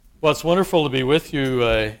Well, it's wonderful to be with you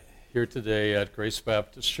here today at Grace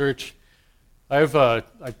Baptist Church. I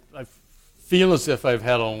feel as if I've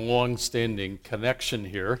had a long-standing connection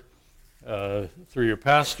here through your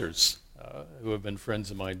pastors who have been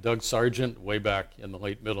friends of mine. Doug Sargent, way back in the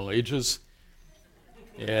late Middle Ages,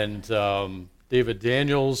 and David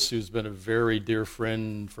Daniels, who's been a very dear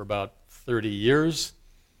friend for about 30 years.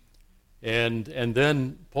 And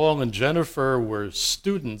then Paul and Jennifer were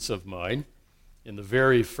students of mine in the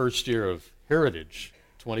very first year of Heritage,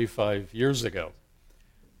 25 years ago.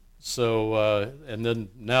 So, and then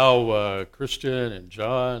now Christian and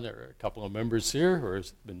John are a couple of members here who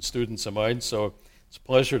have been students of mine, so it's a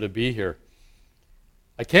pleasure to be here.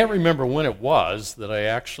 I can't remember when it was that I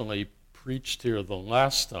actually preached here the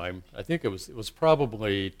last time. I think it was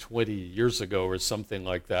probably 20 years ago or something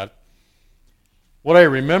like that. What I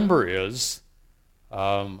remember is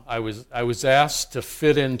I was asked to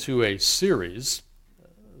fit into a series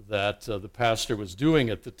that the pastor was doing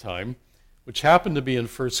at the time, which happened to be in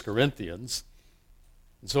 1 Corinthians.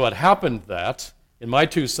 And so it happened that in my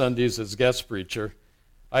 2 Sundays as guest preacher,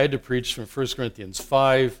 I had to preach from 1 Corinthians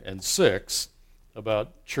 5 and 6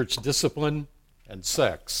 about church discipline and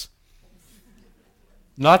sex.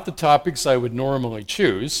 Not the topics I would normally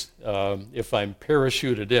choose if I'm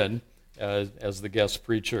parachuted in as the guest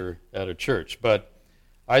preacher at a church, but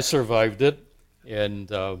I survived it,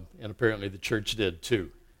 and apparently the church did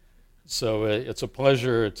too. So it's a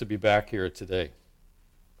pleasure to be back here today. It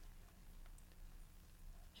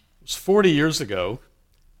was 40 years ago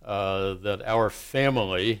that our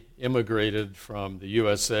family immigrated from the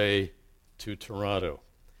USA to Toronto.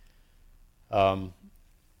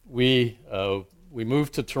 We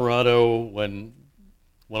moved to Toronto when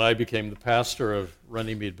I became the pastor of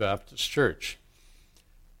Runnymede Baptist Church.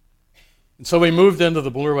 And so we moved into the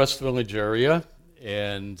Bloor West Village area,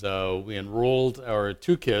 and we enrolled our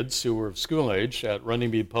 2 kids who were of school age at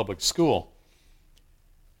Runnymede Public School.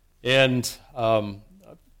 And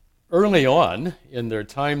early on in their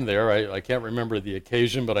time there, I can't remember the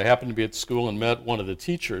occasion, but I happened to be at school and met one of the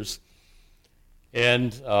teachers.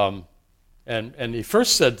 And he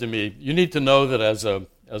first said to me, "You need to know that as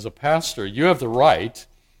a pastor, you have the right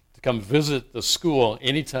to come visit the school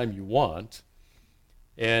anytime you want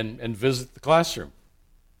and visit the classroom.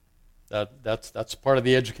 That's part of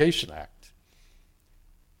the Education Act."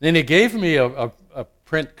 Then he gave me a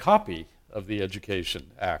print copy of the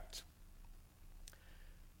Education Act,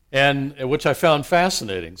 and which I found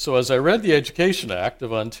fascinating. So as I read the Education Act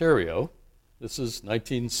of Ontario, this is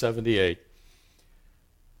 1978,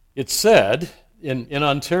 it said in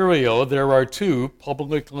Ontario there are 2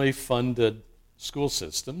 publicly funded school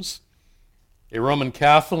systems, a Roman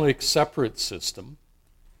Catholic separate system,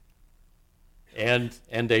 and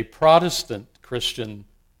a Protestant Christian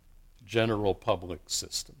general public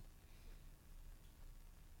system.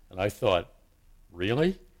 And I thought,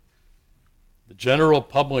 really? The general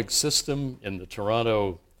public system in the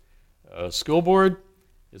Toronto School Board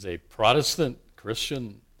is a Protestant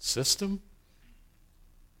Christian system?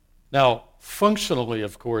 Now, functionally,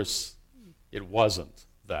 of course, it wasn't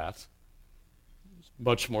that. It was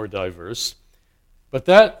much more diverse. But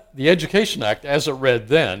the Education Act, as it read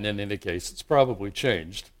then, in any case, it's probably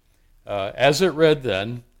changed. As it read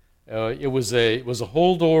then, it was a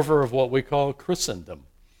holdover of what we call Christendom,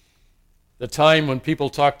 the time when people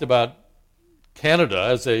talked about Canada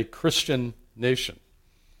as a Christian nation,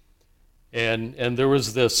 and there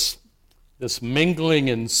was this mingling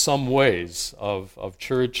in some ways of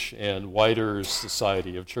church and wider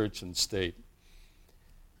society, of church and state.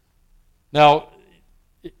 Now,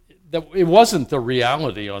 it wasn't the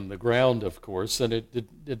reality on the ground, of course, and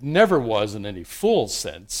it never was in any full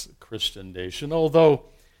sense a Christian nation, although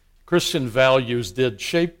Christian values did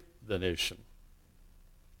shape the nation.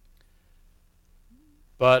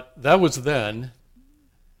 But that was then,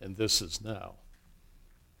 and this is now.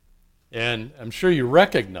 And I'm sure you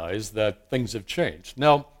recognize that things have changed.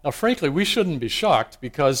 Now, frankly, we shouldn't be shocked,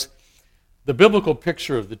 because the biblical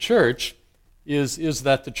picture of the church is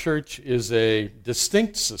that the church is a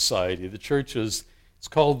distinct society. The church it's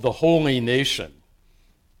called the holy nation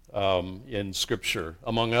in Scripture,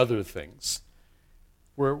 among other things.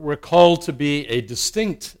 We're called to be a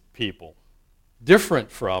distinct people,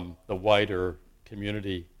 different from the wider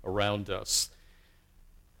community around us.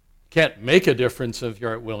 Can't make a difference if you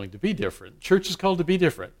aren't willing to be different. Church is called to be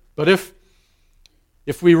different. But if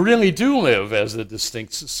we really do live as a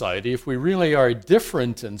distinct society, if we really are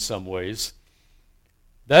different in some ways,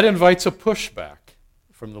 that invites a pushback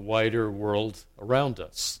from the wider world around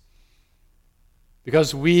us.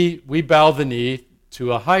 Because we bow the knee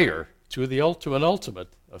to a higher, to an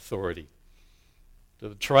ultimate authority. to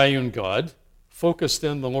the triune God, focused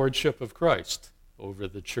in the lordship of Christ over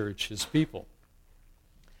the church, his people.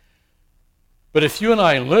 But if you and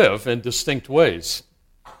I live in distinct ways,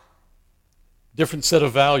 different set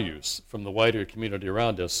of values from the wider community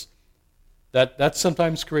around us, that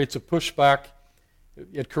sometimes creates a pushback.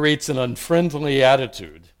 It creates an unfriendly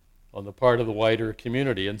attitude on the part of the wider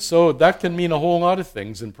community. And so that can mean a whole lot of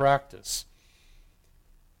things in practice.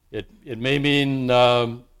 It may mean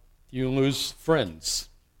you lose friends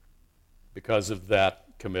because of that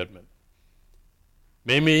commitment. It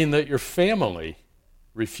may mean that your family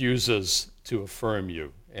refuses to affirm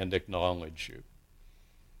you and acknowledge you.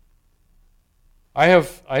 I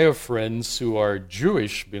have friends who are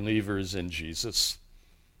Jewish believers in Jesus,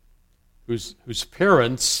 whose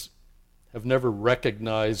parents have never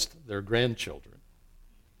recognized their grandchildren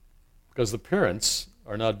because the parents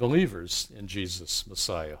are not believers in Jesus,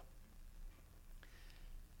 Messiah.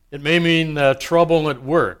 It may mean trouble at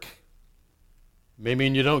work. It may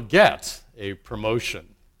mean you don't get a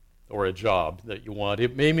promotion or a job that you want.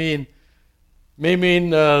 It may mean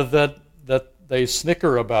that they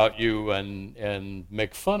snicker about you and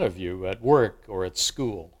make fun of you at work or at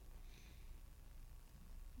school.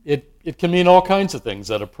 It can mean all kinds of things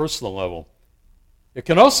at a personal level. It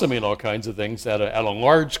can also mean all kinds of things at a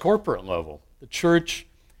large corporate level. The church,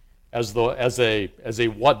 as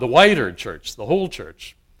the wider church, the whole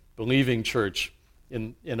church, believing church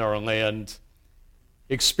in our land,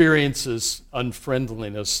 experiences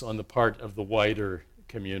unfriendliness on the part of the wider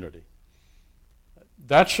community.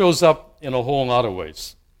 That shows up in a whole lot of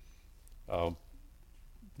ways. The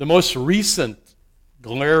most recent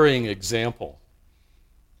glaring example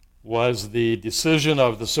was the decision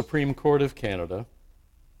of the Supreme Court of Canada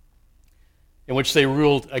in which they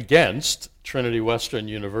ruled against Trinity Western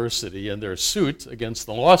University in their suit against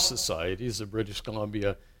the Law Societies of British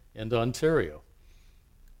Columbia and Ontario.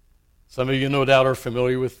 Some of you no doubt are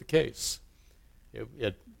familiar with the case.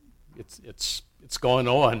 It's gone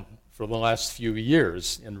on for the last few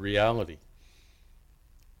years in reality.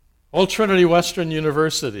 All Trinity Western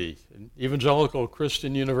University, an evangelical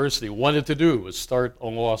Christian university, wanted to do was start a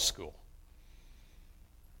law school.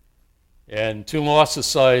 And two law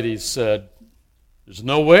societies said, there's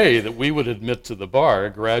no way that we would admit to the bar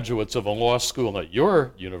graduates of a law school at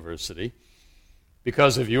your university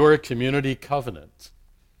because of your community covenant,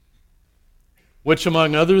 which,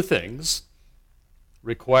 among other things,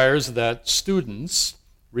 requires that students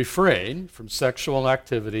refrain from sexual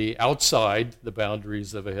activity outside the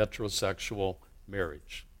boundaries of a heterosexual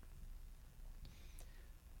marriage.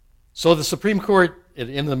 So the Supreme Court,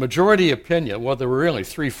 in the majority opinion, well, there were really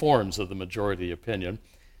three forms of the majority opinion,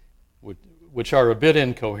 which are a bit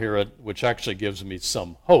incoherent, which actually gives me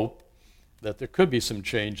some hope that there could be some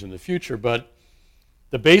change in the future, but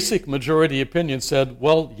the basic majority opinion said,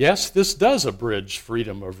 well, yes, this does abridge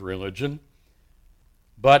freedom of religion,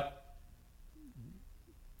 but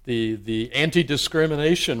the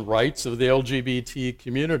anti-discrimination rights of the LGBT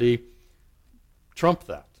community trump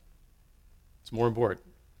that. It's more important.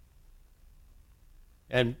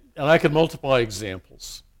 And I could multiply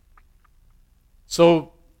examples.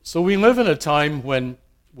 So we live in a time when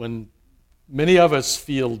many of us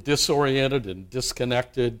feel disoriented and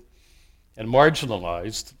disconnected and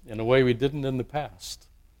marginalized in a way we didn't in the past.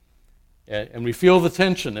 And we feel the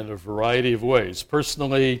tension in a variety of ways,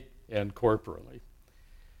 personally and corporately.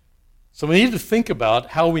 So we need to think about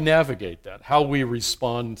how we navigate that, how we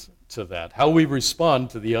respond to that, how we respond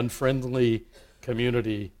to the unfriendly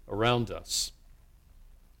community around us.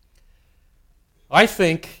 I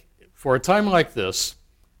think for a time like this,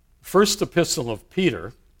 first epistle of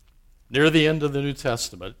Peter, near the end of the New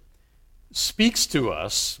Testament, speaks to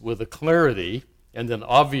us with a clarity and an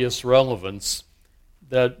obvious relevance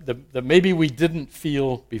that maybe we didn't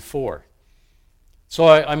feel before. So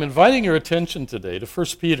I'm inviting your attention today to 1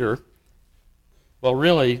 Peter, well,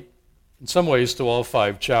 really, in some ways to all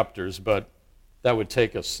 5 chapters, but that would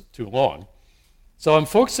take us too long. So I'm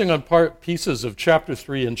focusing on pieces of chapter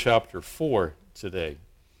 3 and chapter 4 today,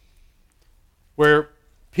 where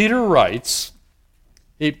Peter writes,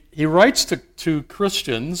 he writes to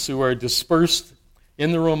Christians who are dispersed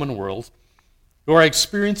in the Roman world, who are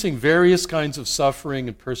experiencing various kinds of suffering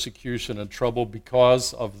and persecution and trouble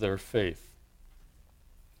because of their faith.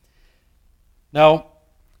 Now,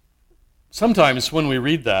 sometimes when we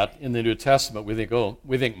read that in the New Testament,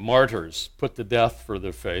 we think martyrs put to death for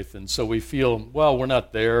their faith, and so we feel, well, we're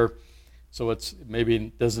not there, so maybe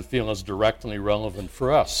it doesn't feel as directly relevant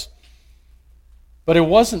for us. But it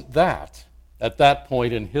wasn't that at that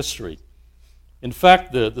point in history. In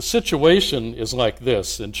fact, the situation is like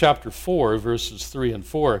this. In chapter 4, verses 3 and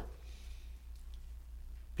 4,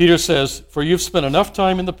 Peter says, "For you've spent enough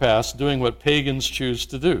time in the past doing what pagans choose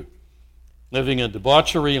to do, living in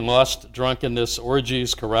debauchery, lust, drunkenness,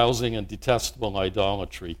 orgies, carousing, and detestable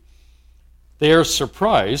idolatry. They are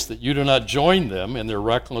surprised that you do not join them in their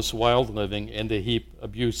reckless, wild living, and they heap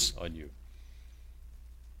abuse on you."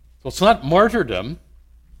 So it's not martyrdom.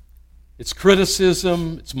 It's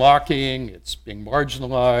criticism, it's mocking, it's being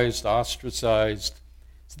marginalized, ostracized.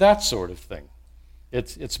 It's that sort of thing.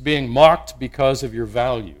 It's being mocked because of your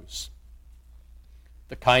values.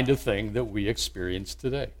 The kind of thing that we experience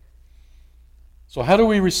today. So how do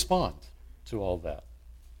we respond to all that?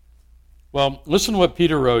 Well, listen to what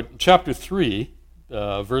Peter wrote in chapter 3,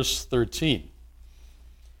 verse 13.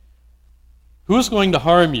 "Who is going to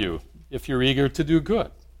harm you if you're eager to do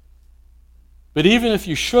good? But even if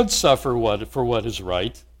you should suffer for what is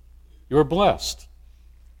right, you are blessed.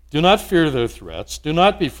 Do not fear their threats. Do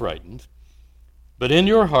not be frightened. But in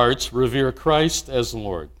your hearts revere Christ as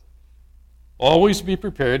Lord. Always be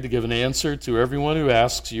prepared to give an answer to everyone who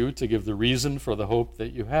asks you to give the reason for the hope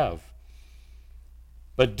that you have.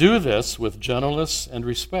 But do this with gentleness and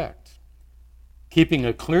respect, keeping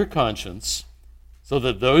a clear conscience, so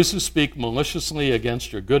that those who speak maliciously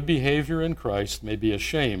against your good behavior in Christ may be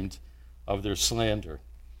ashamed of their slander.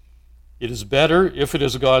 It is better, if it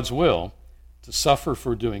is God's will, to suffer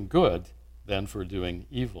for doing good than for doing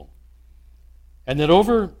evil." And then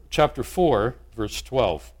over chapter 4, verse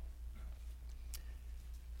 12.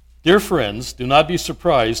 "Dear friends, do not be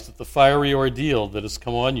surprised at the fiery ordeal that has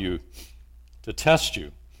come on you to test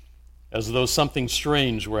you, as though something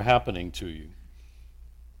strange were happening to you.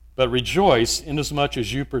 But rejoice inasmuch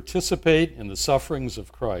as you participate in the sufferings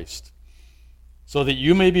of Christ, so that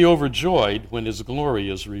you may be overjoyed when his glory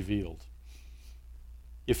is revealed.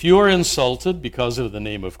 If you are insulted because of the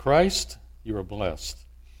name of Christ, you are blessed,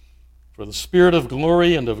 for the Spirit of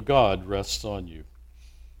glory and of God rests on you.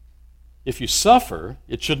 If you suffer,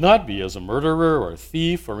 it should not be as a murderer or a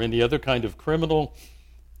thief or any other kind of criminal,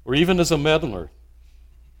 or even as a meddler.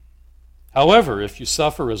 However, if you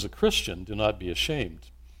suffer as a Christian, do not be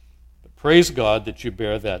ashamed, but praise God that you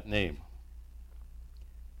bear that name.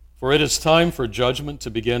 For it is time for judgment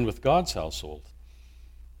to begin with God's household.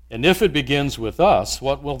 And if it begins with us,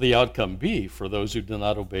 what will the outcome be for those who do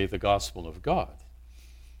not obey the gospel of God?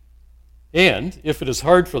 And if it is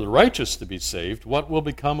hard for the righteous to be saved, what will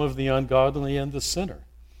become of the ungodly and the sinner?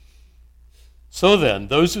 So then,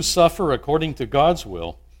 those who suffer according to God's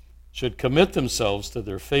will should commit themselves to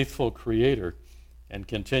their faithful Creator and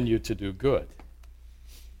continue to do good."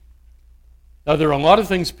 Now, there are a lot of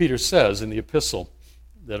things Peter says in the epistle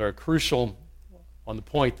that are crucial on the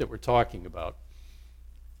point that we're talking about.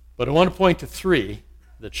 But I want to point to three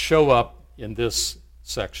that show up in this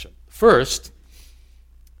section. First,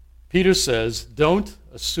 Peter says, don't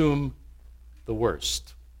assume the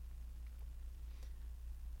worst.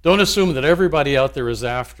 Don't assume that everybody out there is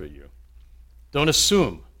after you. Don't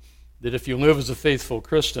assume that if you live as a faithful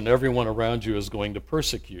Christian, everyone around you is going to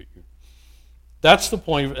persecute you. That's the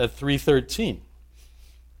point at 3:13.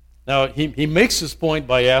 Now, he makes his point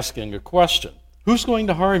by asking a question. Who's going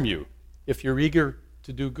to harm you if you're eager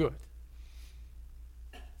to do good?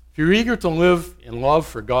 If you're eager to live in love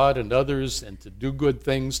for God and others and to do good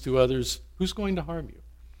things to others, who's going to harm you?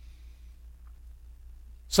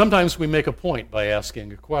 Sometimes we make a point by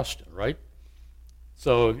asking a question, right?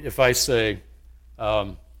 So if I say,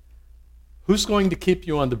 who's going to keep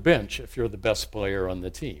you on the bench if you're the best player on the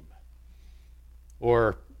team?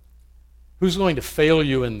 Or who's going to fail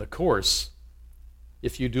you in the course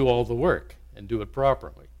if you do all the work and do it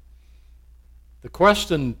properly? The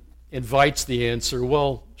question invites the answer,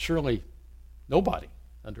 well, surely nobody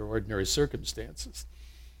under ordinary circumstances.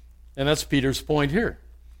 And that's Peter's point here.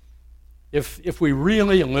 If we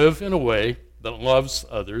really live in a way that loves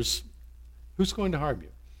others, who's going to harm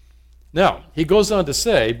you? Now, he goes on to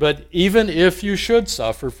say, but even if you should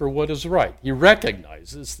suffer for what is right, he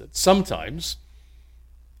recognizes that sometimes,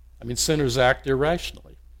 sinners act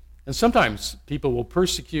irrationally. And sometimes people will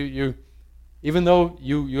persecute you even though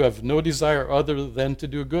you have no desire other than to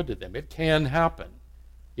do good to them. It can happen.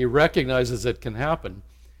 He recognizes it can happen.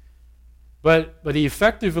 But he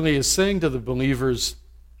effectively is saying to the believers,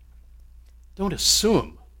 don't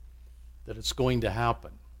assume that it's going to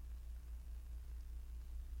happen.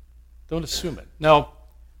 Don't assume it. Now,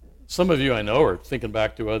 some of you I know are thinking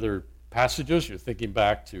back to other passages. You're thinking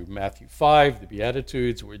back to Matthew 5, the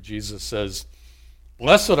Beatitudes, where Jesus says,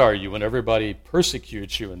 blessed are you when everybody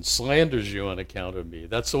persecutes you and slanders you on account of me.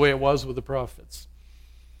 That's the way it was with the prophets.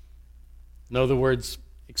 In other words,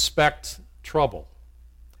 expect trouble.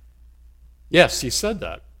 Yes, he said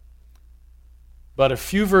that. But a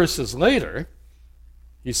few verses later,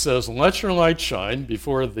 He says, "Let your light shine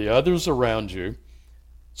before the others around you,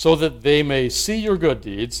 so that they may see your good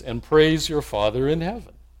deeds and praise your Father in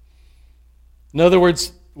heaven." In other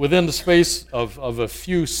words, within the space of a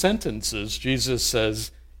few sentences, Jesus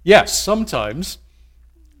says, yes, sometimes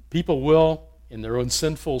people will, in their own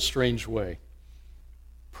sinful, strange way,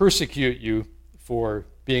 persecute you for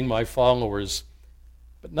being my followers,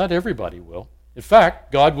 but not everybody will. In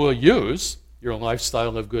fact, God will use your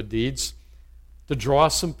lifestyle of good deeds to draw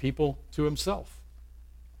some people to himself.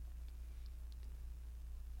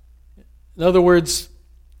 In other words,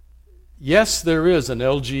 yes, there is an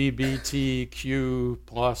LGBTQ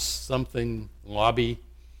plus something lobby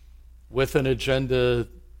with an agenda.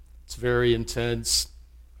 It's very intense,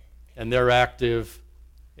 and they're active,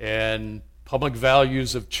 and public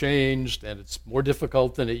values have changed, and it's more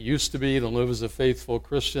difficult than it used to be to live as a faithful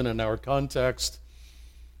Christian in our context.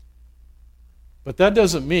 But that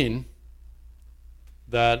doesn't mean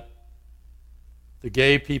that the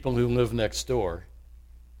gay people who live next door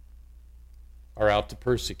are out to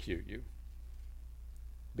persecute you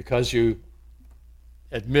because you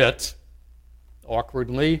admit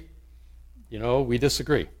awkwardly, we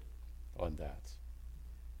disagree on that.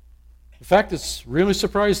 In fact, it's really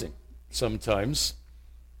surprising sometimes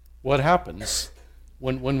what happens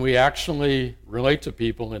when we actually relate to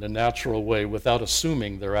people in a natural way without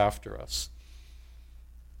assuming they're after us.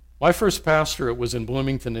 My first pastorate was in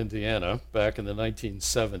Bloomington, Indiana, back in the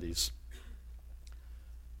 1970s.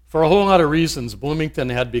 For a whole lot of reasons, Bloomington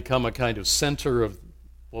had become a kind of center of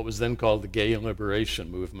what was then called the gay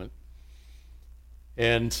liberation movement.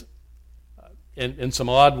 And in some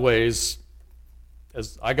odd ways,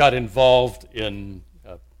 as I got involved in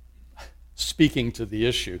speaking to the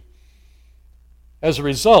issue, as a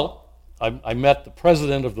result, I met the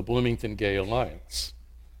president of the Bloomington Gay Alliance.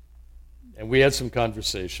 And we had some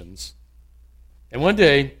conversations. And one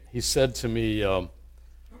day, he said to me,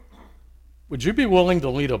 would you be willing to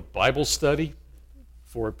lead a Bible study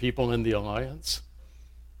for people in the Alliance?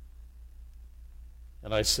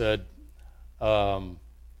 And I said, isn't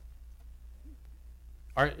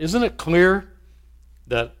it clear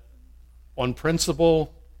that on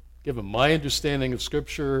principle, given my understanding of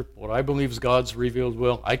Scripture, what I believe is God's revealed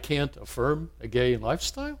will, I can't affirm a gay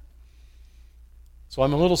lifestyle? So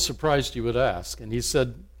I'm a little surprised you would ask. And he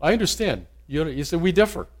said, I understand. He said, we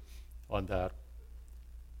differ on that.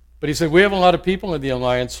 But he said, we have a lot of people in the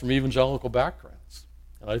Alliance from evangelical backgrounds,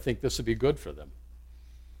 and I think this would be good for them.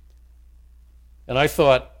 And I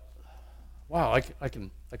thought, wow, I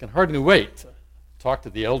can hardly wait to talk to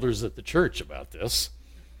the elders at the church about this.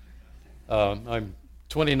 I'm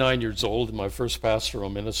 29 years old in my first pastoral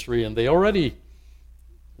ministry, and they already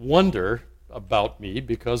wonder about me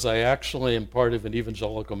because I actually am part of an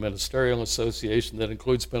evangelical ministerial association that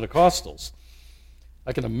includes Pentecostals.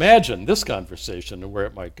 I can imagine this conversation and where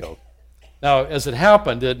it might go. Now, as it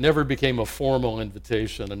happened, it never became a formal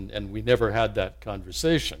invitation, and we never had that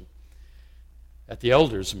conversation at the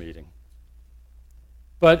elders' meeting.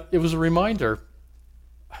 But it was a reminder,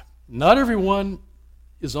 not everyone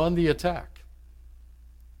is on the attack.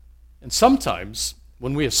 And sometimes,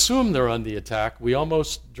 when we assume they're on the attack, we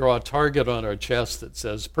almost draw a target on our chest that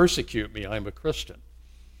says, persecute me, I'm a Christian.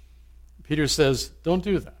 Peter says, don't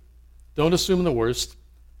do that. Don't assume the worst.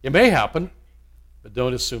 It may happen, but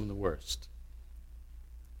don't assume the worst.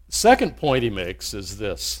 The second point he makes is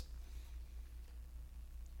this.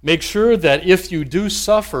 Make sure that if you do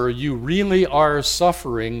suffer, you really are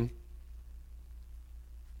suffering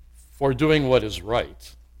for doing what is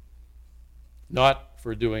right, not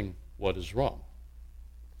for doing what is wrong.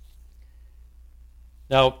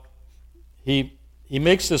 Now, he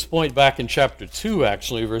makes this point back in chapter 2,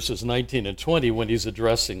 actually, verses 19 and 20, when he's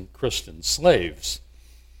addressing Christian slaves,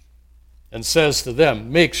 and says to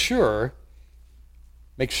them, make sure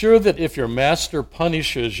that if your master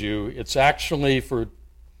punishes you, it's actually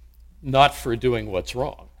not for doing what's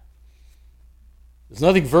wrong. There's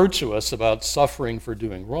nothing virtuous about suffering for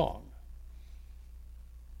doing wrong.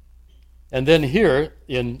 And then here,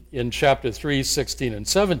 in chapter 3, 16 and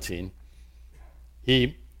 17,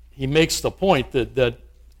 he makes the point that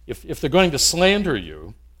if they're going to slander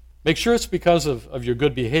you, make sure it's because of your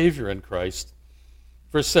good behavior in Christ.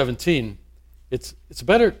 Verse 17, it's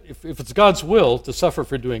better, if it's God's will, to suffer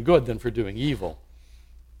for doing good than for doing evil.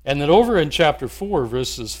 And then over in chapter 4,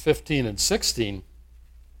 verses 15 and 16,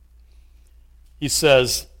 he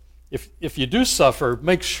says, if you do suffer,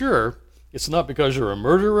 make sure it's not because you're a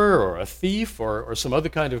murderer or a thief or some other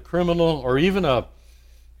kind of criminal or even a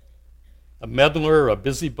meddler, a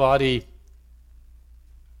busybody.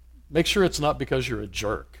 Make sure it's not because you're a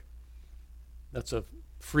jerk. That's a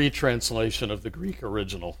free translation of the Greek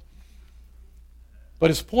original. But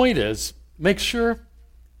his point is, make sure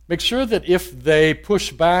that if they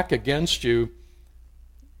push back against you,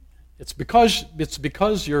 it's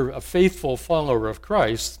because you're a faithful follower of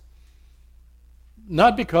Christ,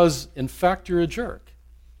 not because, in fact, you're a jerk.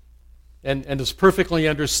 And it's perfectly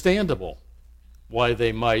understandable why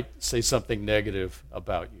they might say something negative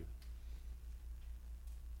about you.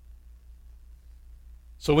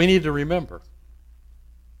 So we need to remember,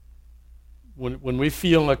 when we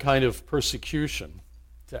feel a kind of persecution,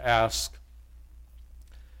 to ask,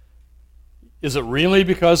 is it really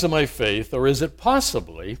because of my faith, or is it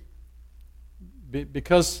possibly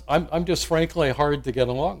because I'm just frankly hard to get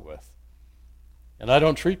along with, and I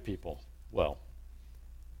don't treat people well?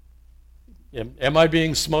 Am I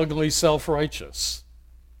being smugly self-righteous?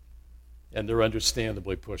 And they're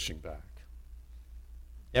understandably pushing back.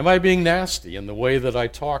 Am I being nasty in the way that I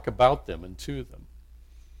talk about them and to them?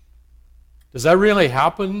 Does that really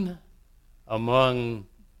happen among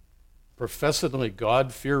professedly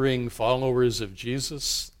God-fearing followers of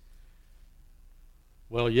Jesus?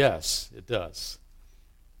 Well, yes, it does.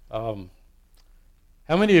 How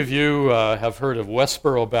many of you have heard of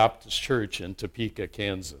Westboro Baptist Church in Topeka,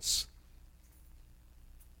 Kansas?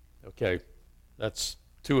 Okay, that's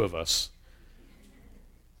two of us.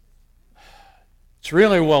 It's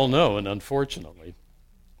really well known, unfortunately.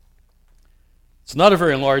 It's not a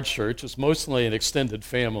very large church. It's mostly an extended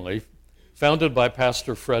family, founded by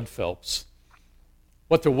Pastor Fred Phelps.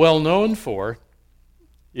 What they're well known for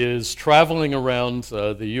is traveling around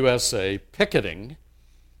the USA, picketing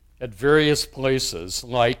at various places,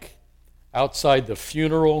 like outside the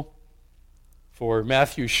funeral for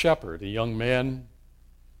Matthew Shepard, a young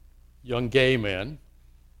gay man,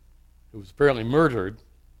 who was apparently murdered.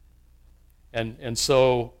 And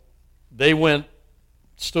so they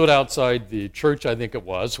stood outside the church, I think it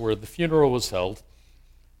was, where the funeral was held,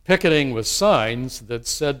 picketing with signs that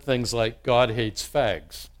said things like, "God hates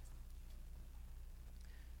fags."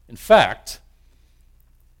 In fact,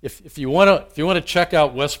 if you want to check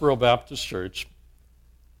out Westboro Baptist Church,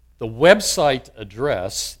 the website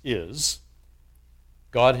address is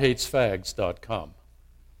godhatesfags.com.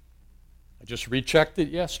 I just rechecked it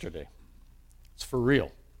yesterday. It's for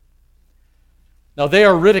real. Now, they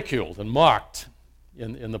are ridiculed and mocked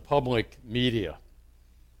in the public media.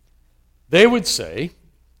 They would say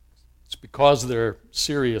it's because they're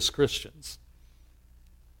serious Christians.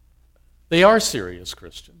 They are serious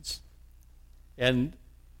Christians. And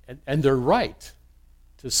they're right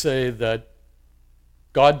to say that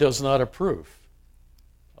God does not approve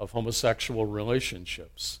of homosexual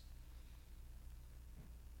relationships.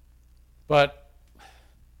 But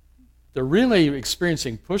they're really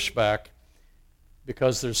experiencing pushback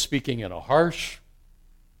because they're speaking in a harsh,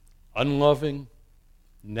 unloving,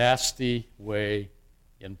 nasty way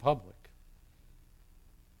in public.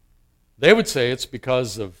 They would say it's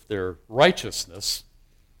because of their righteousness.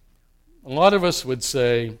 A lot of us would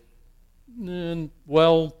say,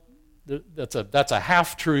 well, that's a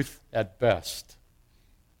half-truth at best.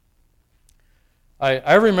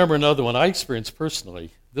 I remember another one I experienced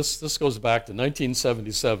personally. This goes back to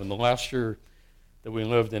 1977, the last year that we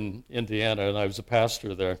lived in Indiana, and I was a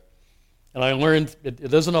pastor there. And I learned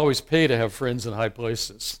it doesn't always pay to have friends in high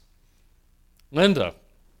places. Linda,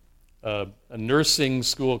 a nursing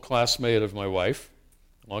school classmate of my wife,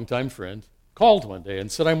 a longtime friend, called one day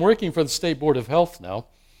and said, "I'm working for the State Board of Health now,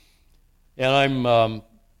 and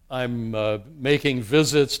I'm making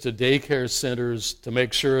visits to daycare centers to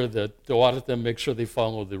make sure to audit them, make sure they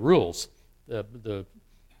follow the rules, the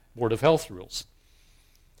Board of Health rules."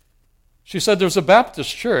 She said, "There's a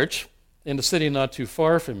Baptist church in a city not too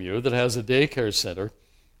far from you that has a daycare center,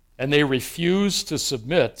 and they refuse to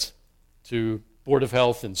submit to Board of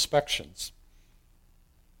Health inspections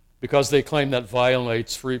because they claim that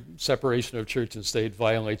violates free separation of church and state,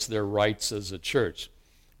 violates their rights as a church.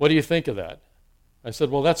 What do you think of that?" I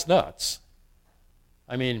said, "Well, that's nuts.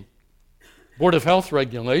 I mean, Board of Health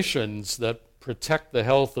regulations that protect the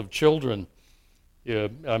health of children,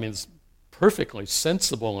 it's perfectly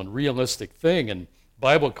sensible and realistic thing, and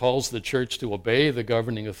Bible calls the church to obey the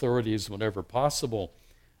governing authorities whenever possible.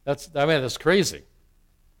 That's crazy."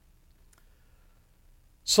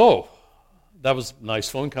 So, that was a nice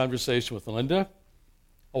phone conversation with Linda.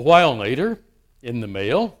 A while later, in the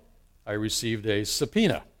mail, I received a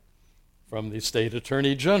subpoena from the State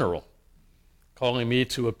Attorney General calling me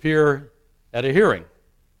to appear at a hearing,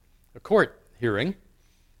 a court hearing,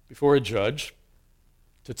 before a judge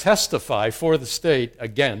to testify for the state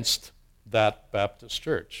against that Baptist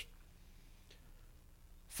church.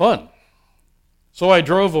 Fun. So I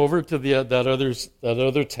drove over to that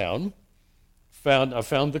other town. I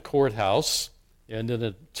found the courthouse, and in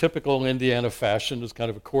a typical Indiana fashion, it was kind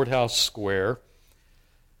of a courthouse square.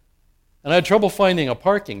 And I had trouble finding a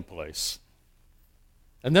parking place.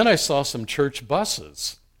 And then I saw some church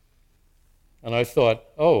buses. And I thought,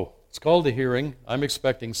 oh, it's called a hearing. I'm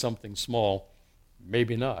expecting something small.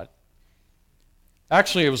 Maybe not.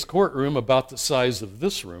 Actually, it was a courtroom about the size of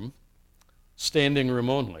this room, standing room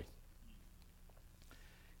only.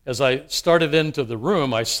 As I started into the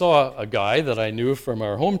room, I saw a guy that I knew from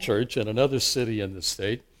our home church in another city in the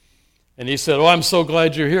state. And he said, oh, I'm so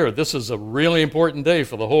glad you're here. This is a really important day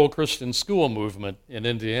for the whole Christian school movement in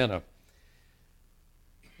Indiana.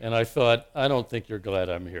 And I thought, I don't think you're glad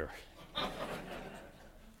I'm here.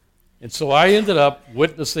 And so I ended up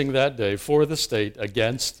witnessing that day for the state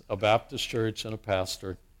against a Baptist church and a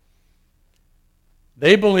pastor.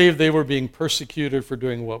 They believed they were being persecuted for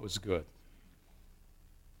doing what was good.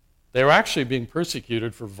 They were actually being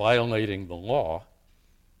persecuted for violating the law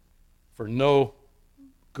for no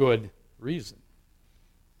good reason.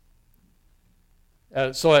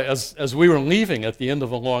 So as we were leaving at the end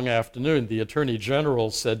of a long afternoon, the Attorney General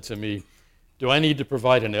said to me, do I need to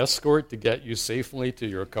provide an escort to get you safely to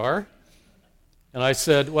your car? And I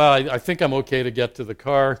said, well, I think I'm okay to get to the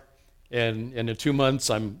car, and in 2 months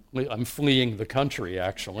I'm fleeing the country,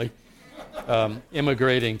 actually,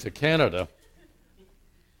 immigrating to Canada.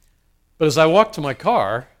 But as I walked to my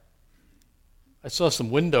car, I saw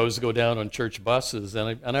some windows go down on church buses,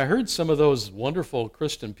 and I heard some of those wonderful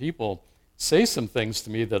Christian people say some things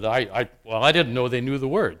to me that I didn't know they knew the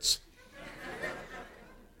words.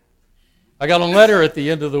 I got a letter at the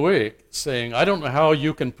end of the week saying, I don't know how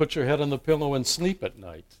you can put your head on the pillow and sleep at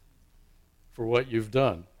night for what you've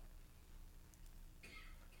done.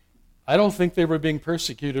 I don't think they were being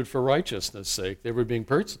persecuted for righteousness' sake. They were being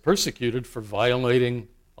persecuted for violating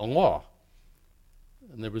a law.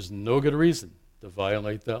 And there was no good reason to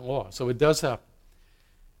violate that law. So it does happen.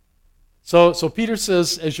 So Peter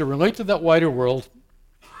says, as you relate to that wider world,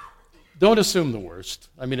 don't assume the worst.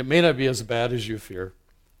 I mean, it may not be as bad as you fear.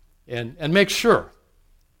 And make sure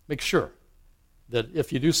that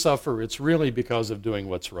if you do suffer, it's really because of doing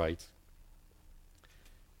what's right.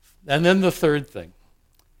 And then the third thing,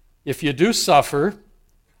 if you do suffer,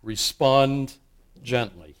 respond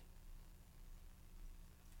gently.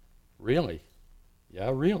 Really?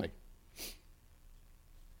 Yeah, really.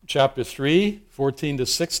 Chapter 3, 14 to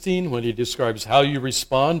 16, when he describes how you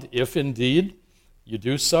respond if indeed you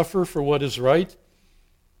do suffer for what is right,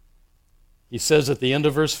 he says at the end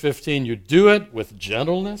of verse 15, you do it with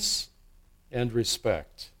gentleness and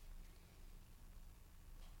respect.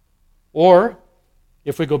 Or,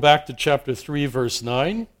 if we go back to chapter 3, verse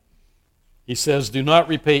 9, he says, do not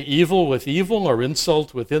repay evil with evil or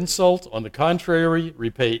insult with insult. On the contrary,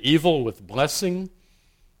 repay evil with blessing,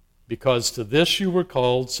 because to this you were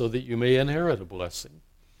called so that you may inherit a blessing.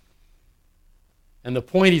 And the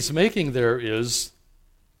point he's making there is,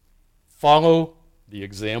 follow the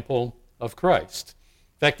example of Christ.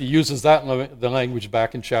 In fact, he uses that the language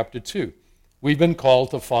back in chapter 2. We've been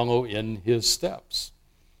called to follow in his steps.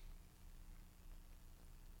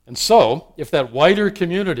 And so, if that wider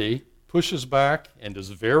community pushes back and is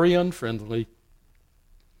very unfriendly,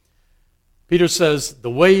 Peter says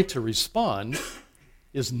the way to respond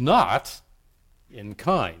is not in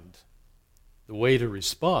kind. The way to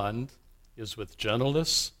respond is with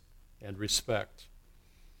gentleness and respect.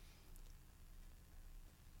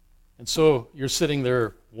 And so you're sitting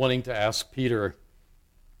there wanting to ask Peter,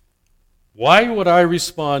 why would I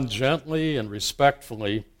respond gently and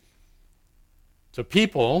respectfully to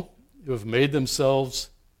people who have made themselves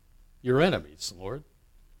your enemies, Lord?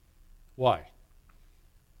 Why?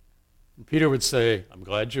 And Peter would say, I'm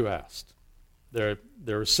glad you asked. There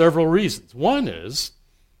are several reasons. One is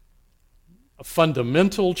a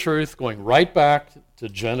fundamental truth going right back to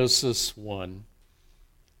Genesis 1,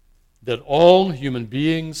 that all human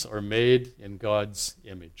beings are made in God's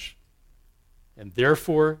image, and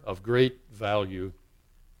therefore of great value,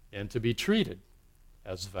 and to be treated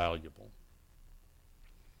as valuable.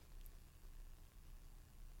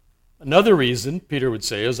 Another reason, Peter would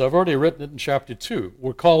say, as I've already written it in chapter 2,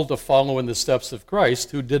 we're called to follow in the steps of Christ,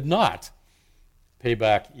 who did not pay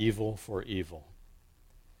back evil for evil.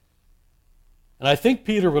 And I think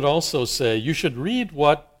Peter would also say, you should read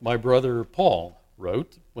what my brother Paul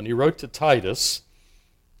wrote when he wrote to Titus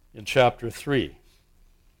in chapter 3.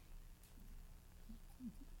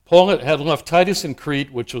 Paul had left Titus in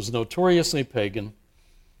Crete, which was notoriously pagan,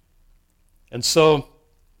 and so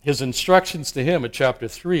his instructions to him at chapter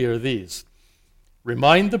 3 are these.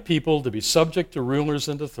 Remind the people to be subject to rulers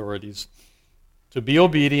and authorities, to be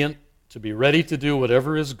obedient, to be ready to do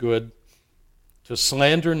whatever is good, to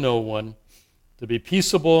slander no one, to be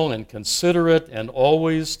peaceable and considerate, and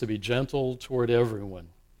always to be gentle toward everyone.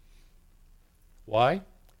 Why?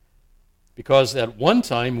 Because at one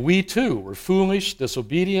time we too were foolish,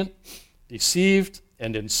 disobedient, deceived,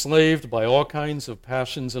 and enslaved by all kinds of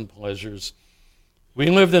passions and pleasures. We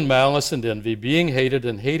lived in malice and envy, being hated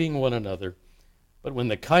and hating one another. But when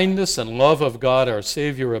the kindness and love of God our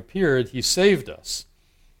Savior appeared, he saved us,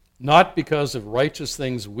 not because of righteous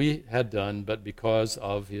things we had done, but because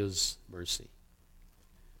of his mercy.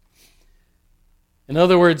 In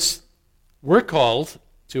other words, we're called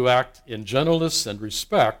to act in gentleness and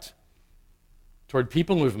respect toward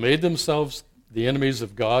people who've made themselves the enemies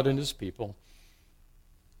of God and his people,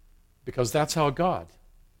 because that's how God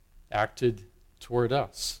acted toward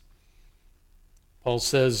us. Paul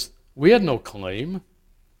says, we had no claim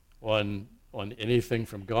on anything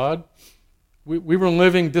from God. We were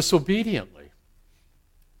living disobediently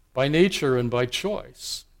by nature and by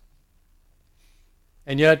choice.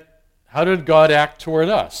 And yet, how did God act toward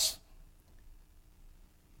us?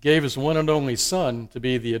 He gave his one and only Son to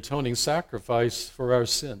be the atoning sacrifice for our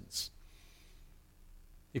sins.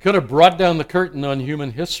 He could have brought down the curtain on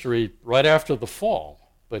human history right after the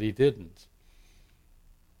fall, but he didn't.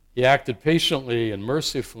 He acted patiently and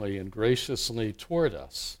mercifully and graciously toward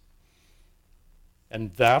us.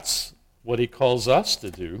 And that's what he calls us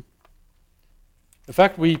to do. In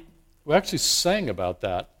fact, we actually sang about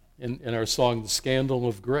that in our song, The Scandal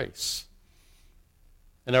of Grace,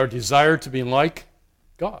 and our desire to be like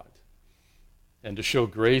God and to show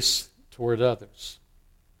grace toward others.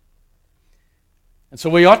 And so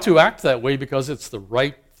we ought to act that way because it's the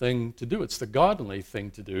right thing to do. It's the godly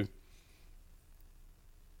thing to do.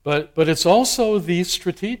 But it's also the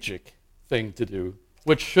strategic thing to do,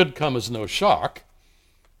 which should come as no shock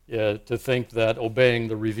to think that obeying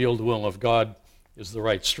the revealed will of God is the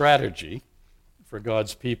right strategy for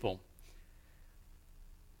God's people.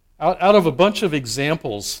 Out of a bunch of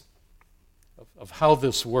examples of how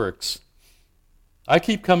this works, I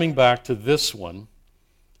keep coming back to this one,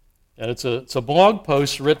 and it's a blog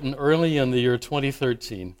post written early in the year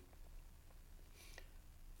 2013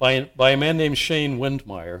 by a man named Shane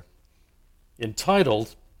Windmeyer,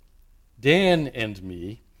 entitled, Dan and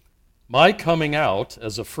Me, My Coming Out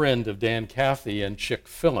as a Friend of Dan Cathy and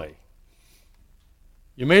Chick-fil-A.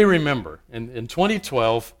 You may remember, in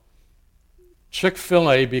 2012,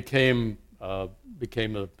 Chick-fil-A became a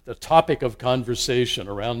topic of conversation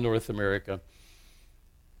around North America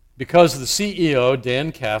because the CEO,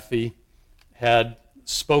 Dan Cathy, had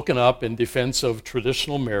spoken up in defense of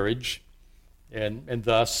traditional marriage and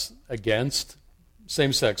thus against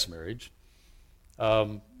same-sex marriage.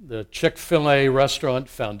 The Chick-fil-A Restaurant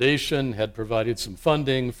Foundation had provided some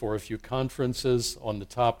funding for a few conferences on the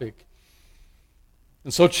topic.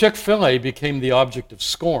 And so Chick-fil-A became the object of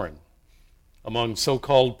scorn among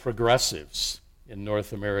so-called progressives in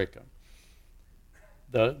North America.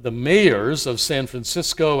 The mayors of San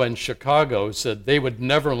Francisco and Chicago said they would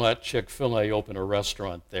never let Chick-fil-A open a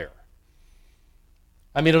restaurant there.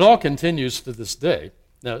 I mean, it all continues to this day.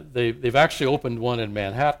 Now, they've actually opened one in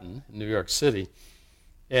Manhattan, New York City,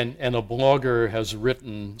 and a blogger has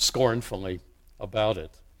written scornfully about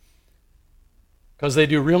it. Because they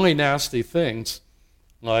do really nasty things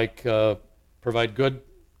like provide good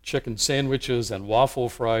chicken sandwiches and waffle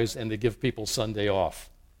fries, and they give people Sunday off.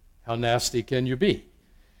 How nasty can you be?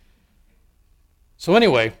 So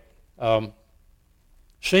anyway,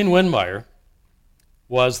 Shane Windmeyer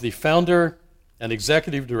was the founder and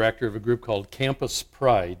executive director of a group called Campus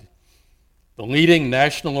Pride, the leading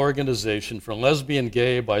national organization for lesbian,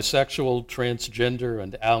 gay, bisexual, transgender,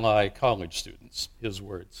 and ally college students, his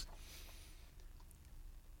words.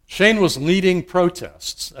 Shane was leading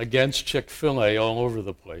protests against Chick-fil-A all over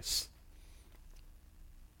the place.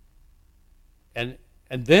 And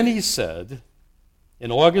then he said,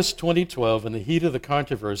 in August 2012, in the heat of the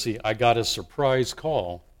controversy, I got a surprise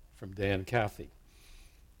call from Dan Cathy.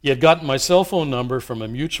 He had gotten my cell phone number from a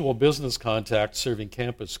mutual business contact serving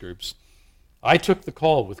campus groups. I took the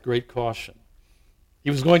call with great caution. He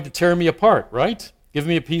was going to tear me apart, right? Give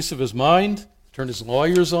me a piece of his mind, turn his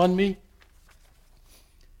lawyers on me.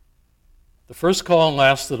 The first call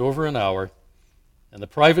lasted over an hour, and the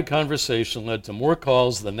private conversation led to more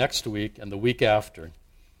calls the next week and the week after.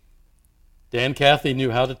 Dan Cathy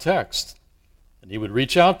knew how to text, and he would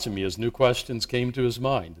reach out to me as new questions came to his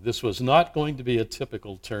mind. This was not going to be a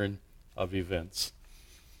typical turn of events.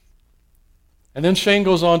 And then Shane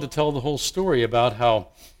goes on to tell the whole story about how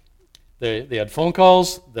they had phone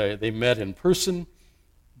calls, they met in person.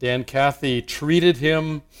 Dan Cathy treated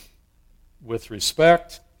him with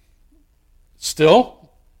respect,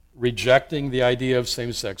 still rejecting the idea of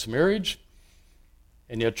same-sex marriage,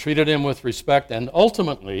 and yet treated him with respect. And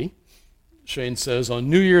ultimately, Shane says, on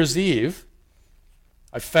New Year's Eve,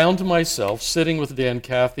 I found myself sitting with Dan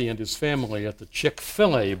Cathy and his family at the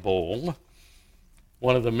Chick-fil-A Bowl,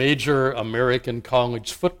 one of the major American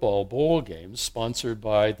college football bowl games sponsored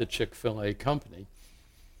by the Chick-fil-A company.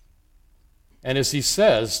 And as he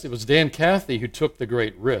says, it was Dan Cathy who took the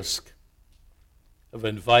great risk of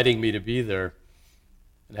inviting me to be there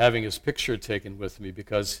and having his picture taken with me,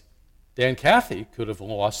 because Dan Cathy could have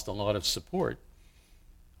lost a lot of support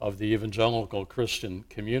of the evangelical Christian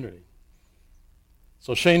community.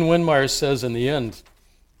 So Shane Windmeyer says in the end,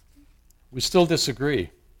 we still disagree,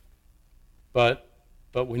 but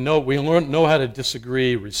we know how to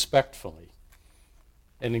disagree respectfully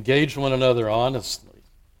and engage one another honestly.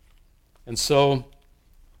 And so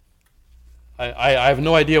I have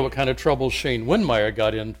no idea what kind of trouble Shane Windmeyer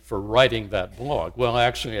got in for writing that blog. Well,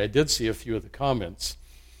 actually, I did see a few of the comments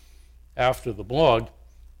after the blog,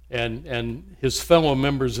 and his fellow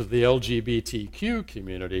members of the LGBTQ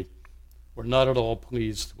community were not at all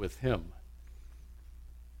pleased with him.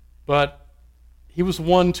 But he was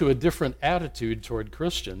won to a different attitude toward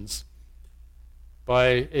Christians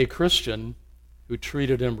by a Christian who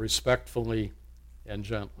treated him respectfully and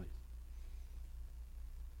gently.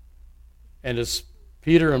 And as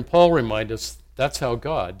Peter and Paul remind us, that's how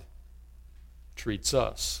God treats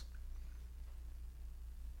us.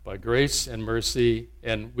 By grace and mercy,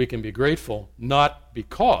 and we can be grateful not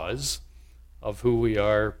because of who we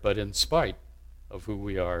are, but in spite of who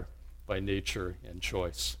we are by nature and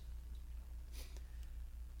choice.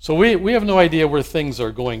 So we have no idea where things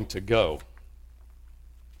are going to go.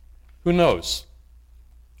 Who knows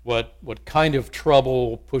what kind of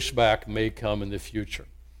trouble, pushback may come in the future.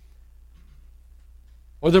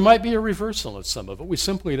 Or there might be a reversal of some of it. We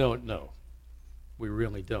simply don't know. We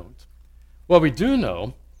really don't. What we do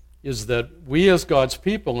know is that we as God's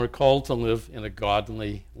people are called to live in a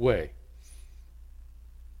godly way.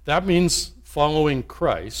 That means following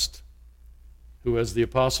Christ, who, as the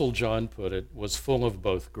Apostle John put it, was full of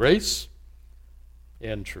both grace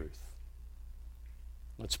and truth.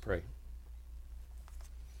 Let's pray.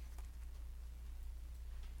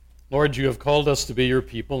 Lord, you have called us to be your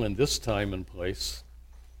people in this time and place.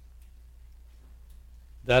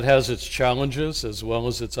 That has its challenges as well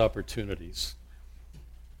as its opportunities.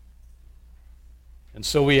 And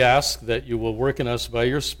so we ask that you will work in us by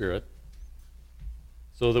your Spirit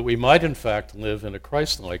so that we might in fact live in a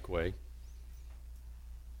Christ-like way.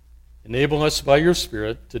 Enable us by your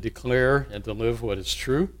Spirit to declare and to live what is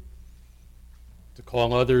true, to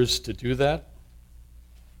call others to do that,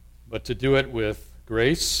 but to do it with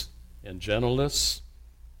grace and gentleness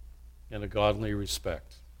and a godly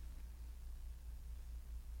respect.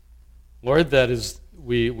 Lord, that is,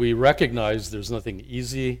 we recognize there's nothing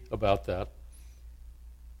easy about that.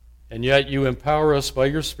 And yet you empower us by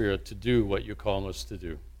your Spirit to do what you call us to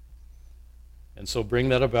do. And so bring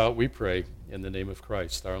that about, we pray, in the name of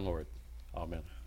Christ our Lord. Amen.